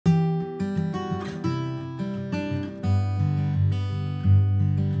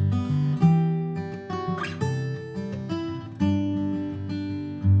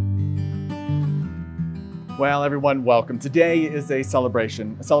Well, everyone, welcome. Today is a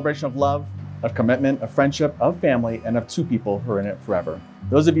celebration of love, of commitment, of friendship, of family, and of two people who are in it forever.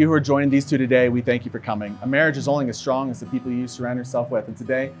 Those of you who are joining these two today, we thank you for coming. A marriage is only as strong as the people you surround yourself with, and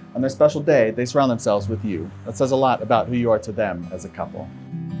today, on their special day, they surround themselves with you. That says a lot about who you are to them as a couple.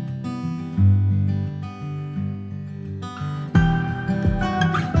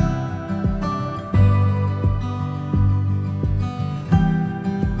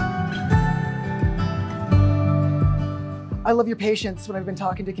 I love your patience when I've been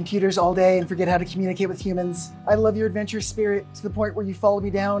talking to computers all day and forget how to communicate with humans. I love your adventurous spirit to the point where you follow me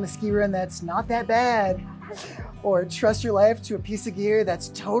down a ski run that's not that bad. Or trust your life to a piece of gear that's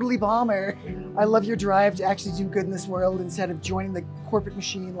totally bomber. I love your drive to actually do good in this world instead of joining the corporate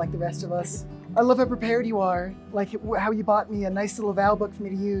machine like the rest of us. I love how prepared you are, like how you bought me a nice little vow book for me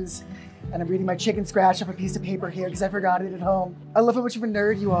to use. And I'm reading my chicken scratch off a piece of paper here because I forgot it at home. I love how much of a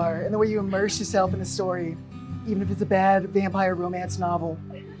nerd you are and the way you immerse yourself in a story, even if it's a bad vampire romance novel.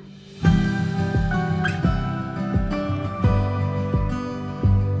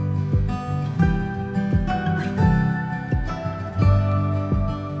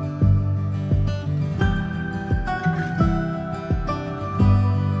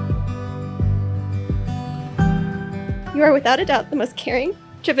 You are without a doubt the most caring,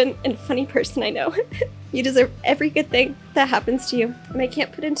 driven, and funny person I know. You deserve every good thing that happens to you, and I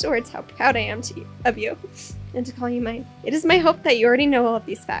can't put into words how proud I am of you and to call you mine. It is my hope that you already know all of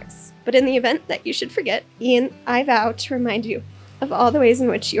these facts, but in the event that you should forget, Ian, I vow to remind you of all the ways in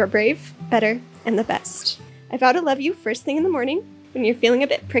which you are brave, better, and the best. I vow to love you first thing in the morning when you're feeling a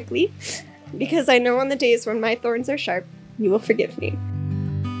bit prickly, because I know on the days when my thorns are sharp, you will forgive me.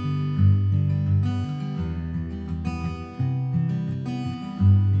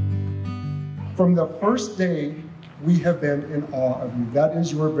 From the first day, we have been in awe of you. That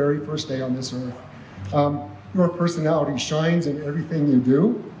is your very first day on this earth. Your personality shines in everything you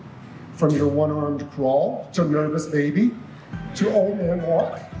do, from your one-armed crawl to nervous baby to old man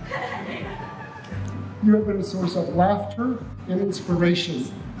walk. You have been a source of laughter and inspiration.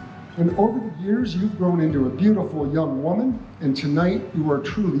 And over the years, you've grown into a beautiful young woman, and tonight you are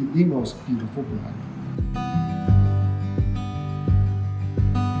truly the most beautiful bride.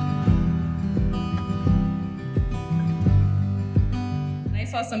 I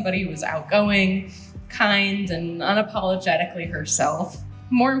saw somebody who was outgoing, kind, and unapologetically herself.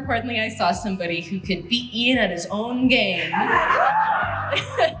 More importantly, I saw somebody who could beat Ian at his own game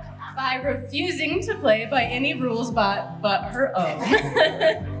by refusing to play by any rules but her own.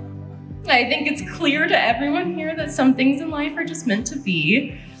 I think it's clear to everyone here that some things in life are just meant to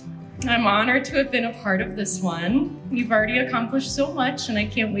be. I'm honored to have been a part of this one. You've already accomplished so much, and I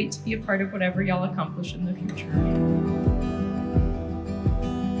can't wait to be a part of whatever y'all accomplish in the future.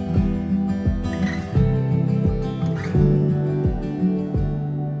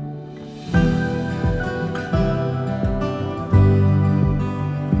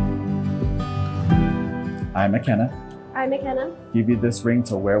 I, McKenna, Give give you this ring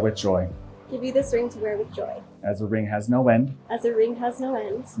to wear with joy. you this ring to wear with joy. As a ring has no end, As a ring has no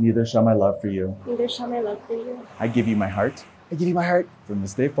end, neither shall my love for you. neither shall my love for you. I give you my heart, I give you my heart from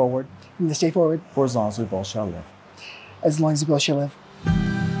this day forward, from this day forward, for as long as we both shall live. as long as we both shall live.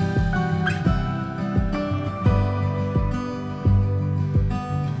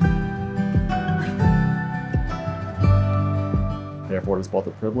 Therefore, it is both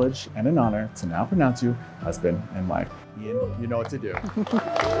a privilege and an honor to now pronounce you husband and wife. Ian, you know what to do.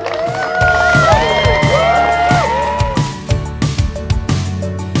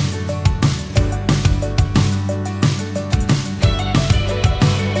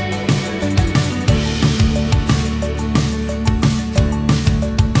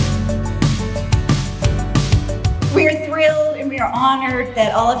 We are thrilled and we are honored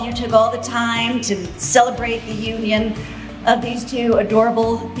that all of you took all the time to celebrate the union of these two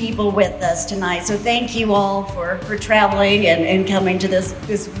adorable people with us tonight. So thank you all for traveling and coming to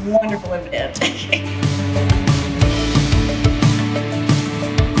this wonderful event.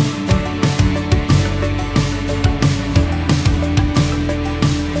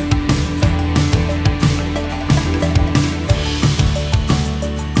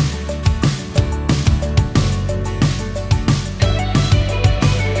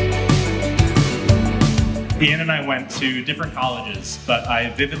 Ian and I went to different colleges, but I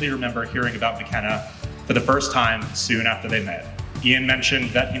vividly remember hearing about McKenna for the first time soon after they met. Ian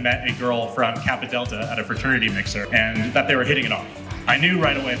mentioned that he met a girl from Kappa Delta at a fraternity mixer and that they were hitting it off. I knew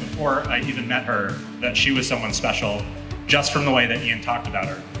right away before I even met her that she was someone special just from the way that Ian talked about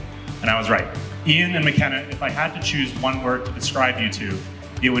her. And I was right. Ian and McKenna, if I had to choose one word to describe you two,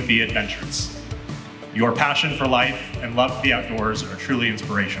 it would be adventurous. Your passion for life and love for the outdoors are truly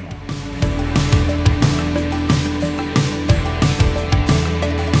inspirational.